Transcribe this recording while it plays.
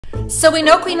So we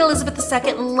know Queen Elizabeth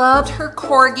II loved her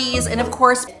corgis, and of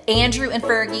course Andrew and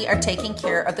Fergie are taking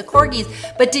care of the corgis.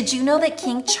 But did you know that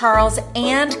King Charles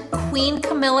and Queen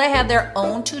Camilla have their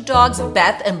own 2 dogs,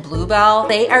 Beth and Bluebell?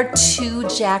 They are 2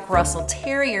 Jack Russell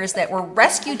Terriers that were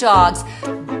rescue dogs.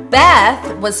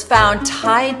 Beth was found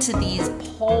tied to these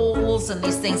poles and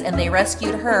these things, and they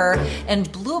rescued her,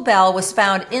 and Bluebell was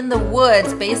found in the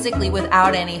woods basically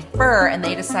without any fur, and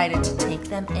they decided to take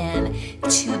them in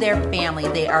to their family.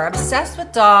 They are obsessed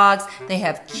with dogs. They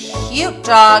have cute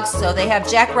dogs, so they have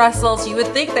Jack Russells. You would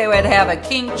think they would have a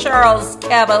King Charles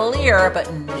Cavalier,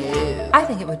 but no. I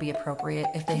think it would be appropriate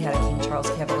if they had a King Charles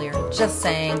Cavalier. Just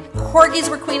saying. Corgis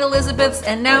were Queen Elizabeth's,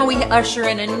 and now we usher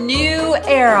in a new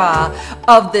era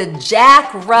of the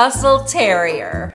Jack Russell Terrier.